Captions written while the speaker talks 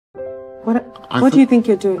What do you think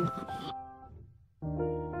you're doing?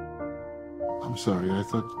 I'm sorry, I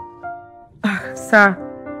thought... Sir,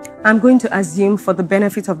 I'm going to assume for the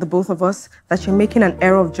benefit of the both of us that you're making an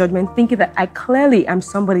error of judgment, thinking that I clearly am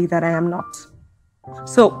somebody that I am not.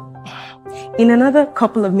 So, in another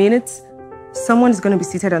couple of minutes, someone is going to be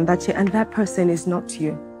seated on that chair and that person is not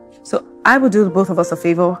you. So, I will do both of us a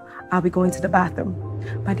favor. I'll be going to the bathroom.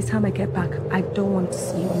 By the time I get back, I don't want to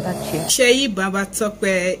see you on that chair. Seyi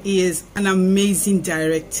Babatope is an amazing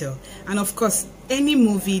director. And of course, any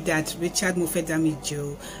movie that Richard Mofe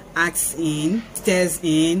Damijo acts in, stars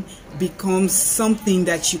in, becomes something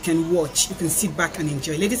that you can watch, you can sit back and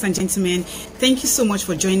enjoy. Ladies and gentlemen, thank you so much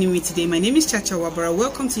for joining me today. My name is Chacha Wabara.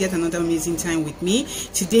 Welcome to yet another amazing time with me.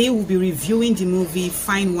 Today we'll be reviewing the movie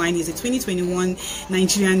Fine Wine. It's a 2021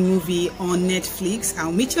 Nigerian movie on Netflix.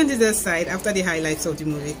 I'll meet you on the other side after the highlights of the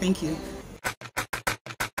movie. Thank you.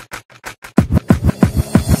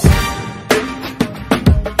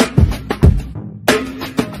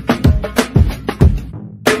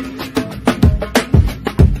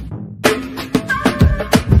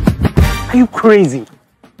 Are you crazy?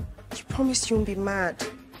 You promised you won't be mad.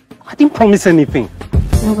 I didn't promise anything.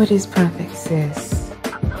 Nobody's perfect, sis.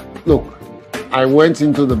 Look, I went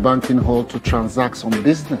into the banking hall to transact some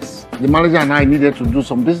business. The manager and I needed to do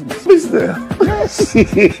some business. Business? Yes.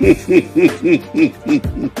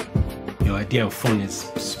 Your idea of fun is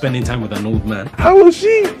spending time with an old man. How was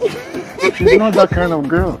she? She's not that kind of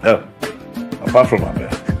girl. No. Apart from Amber.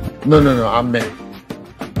 No, Amber.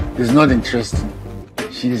 It's not interesting.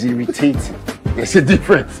 She is irritating. There's a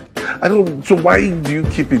difference. I don't. So why do you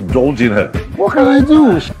keep indulging her? What can I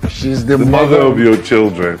do? She's the Mother of your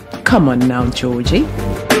children. Come on now, Georgie.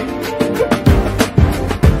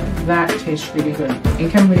 That tastes really good. You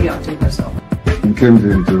can really outdo yourself. You came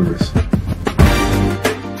to do this. How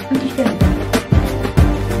did you feel?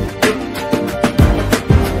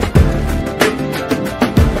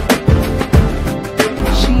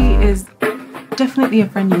 She is definitely a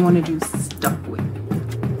friend you want to do stuff with.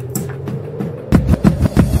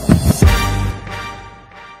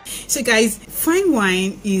 So guys, Fine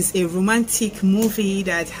Wine is a romantic movie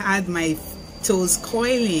that had my toes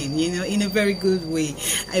coiling, you know, in a very good way.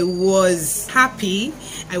 I was happy,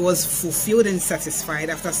 I was fulfilled and satisfied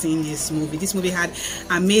after seeing this movie. This movie had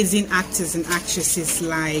amazing actors and actresses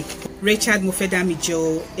like Richard Mofe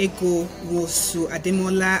Damijo, Nwosu,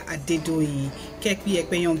 ademola, adedoyin, keppy,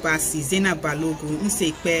 ekpenyong, zainab, balogun,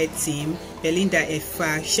 ikpe-etim, belinda,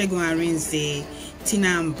 effah,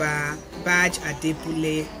 baaj,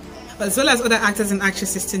 adebule, as well as other actors and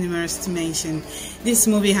actresses too numerous to mention. This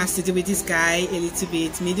movie has to do with this guy, a little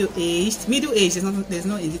bit middle-aged. There's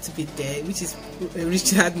no a little bit there, which is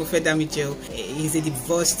Richard Mofe Damijo. He's a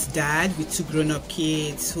divorced dad with two grown-up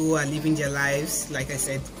kids who are living their lives, like I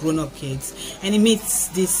said, grown-up kids. And he meets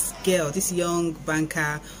this girl, this young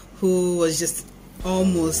banker who was just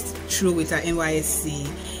almost through with her NYSC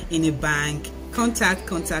in a bank. Contact,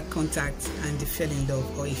 and they fell in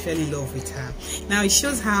love, or he fell in love with her. Now it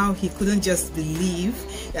shows how he couldn't just believe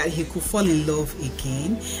that he could fall in love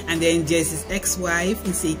again. And then there's his ex-wife,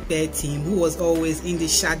 ikpe-etim, who was always in the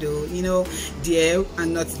shadow, you know, there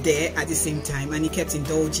and not there at the same time, and he kept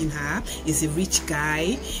indulging her. He's a rich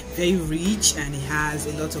guy, very rich, and he has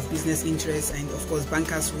a lot of business interests, and of course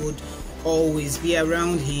bankers would always be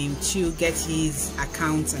around him to get his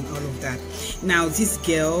accounts and all of that. Now this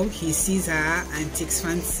girl, he sees her and takes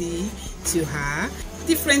fancy to her.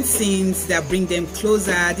 Different scenes that bring them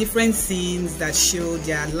closer, different scenes that show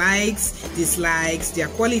their likes, dislikes, their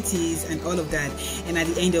qualities and all of that. And at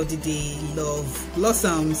the end of the day, love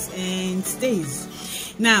blossoms and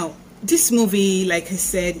stays. Now this movie, like I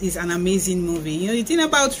said, is an amazing movie. You know, the thing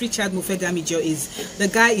about Richard Mofe Damijo is the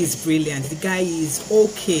guy is brilliant, the guy is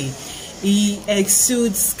okay. He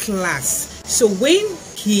exudes class. So when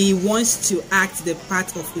he wants to act the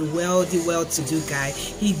part of a wealthy, well-to-do guy,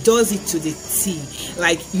 he does it to the T.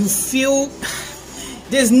 Like, you feel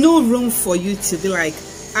there's no room for you to be like,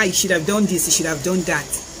 I should have done this, you should have done that.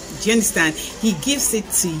 Do you understand? He gives it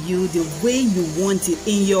to you the way you want it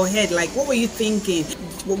in your head. Like, what were you thinking?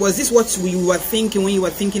 Was this what you were thinking when you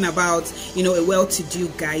were thinking about, you know, a well-to-do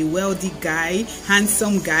guy, wealthy guy,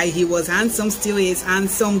 handsome guy? He was handsome, still is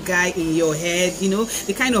handsome guy in your head. You know,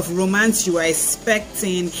 the kind of romance you are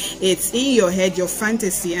expecting, it's in your head, your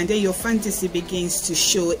fantasy, and then your fantasy begins to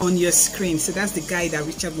show on your screen. So that's the guy that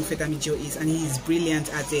Richard Mofe Damijo is, and he is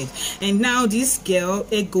brilliant at it. And now this girl,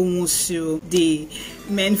 Nwosu, the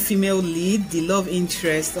female lead, the love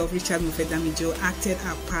interest of Richard Mofe Damijo, acted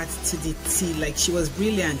her part to the T. Like, she was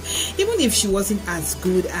brilliant. Even if she wasn't as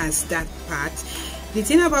good as that part, The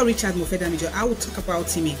thing about Richard Mofe Damijo, I will talk about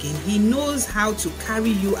him again. He knows how to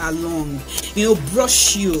carry you along,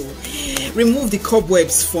 brush you, remove the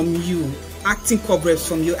cobwebs from you, acting cobwebs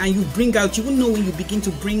from you, and you will know when you begin to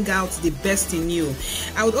bring out the best in you.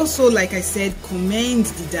 I would also, like I said, commend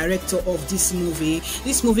the director of this movie.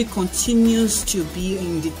 This movie continues to be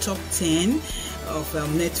in the top 10 of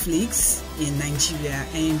Netflix in Nigeria,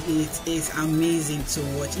 and it is amazing to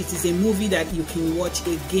watch. It is a movie that you can watch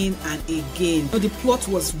again and again. The plot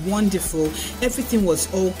was wonderful, everything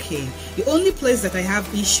was okay. The only place that I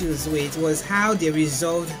have issues with was how they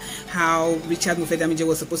resolved how Richard Mofe Damijo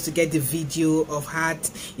was supposed to get the video of her,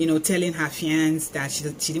 telling her fiancé that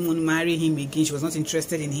she didn't want to marry him again, she was not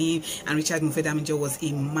interested in him, and Richard Mofe Damijo was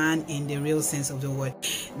a man in the real sense of the word.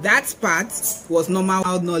 That part was normal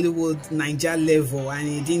Nollywood Niger level, and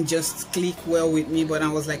it didn't just click well with me, but I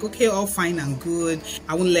was like, okay, all fine and good.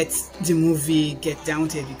 I won't let the movie get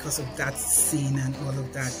downed because of that scene and all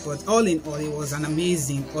of that. But all in all, it was an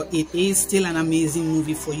amazing, or it is still an amazing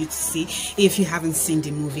movie for you to see if you haven't seen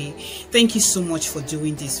the movie. Thank you so much for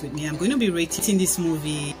doing this with me. I'm going to be rating this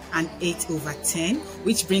movie an 8/10,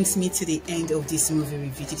 which brings me to the end of this movie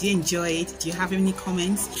review. Did you enjoy it? Do you have any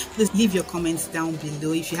comments? Please leave your comments down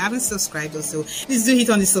below. If you haven't subscribed also, please do hit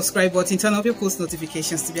on the subscribe button, turn up your post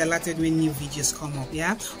notifications to be alerted when new videos come up.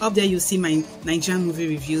 Up there you'll see my Nigerian movie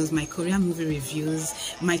reviews, my Korean movie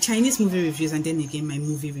reviews, my Chinese movie reviews, and then again my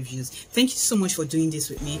movie reviews. Thank you so much for doing this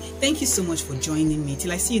with me. Thank you so much for joining me.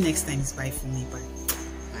 Till I see you next time, it's bye for me. Bye.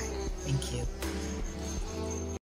 Thank you.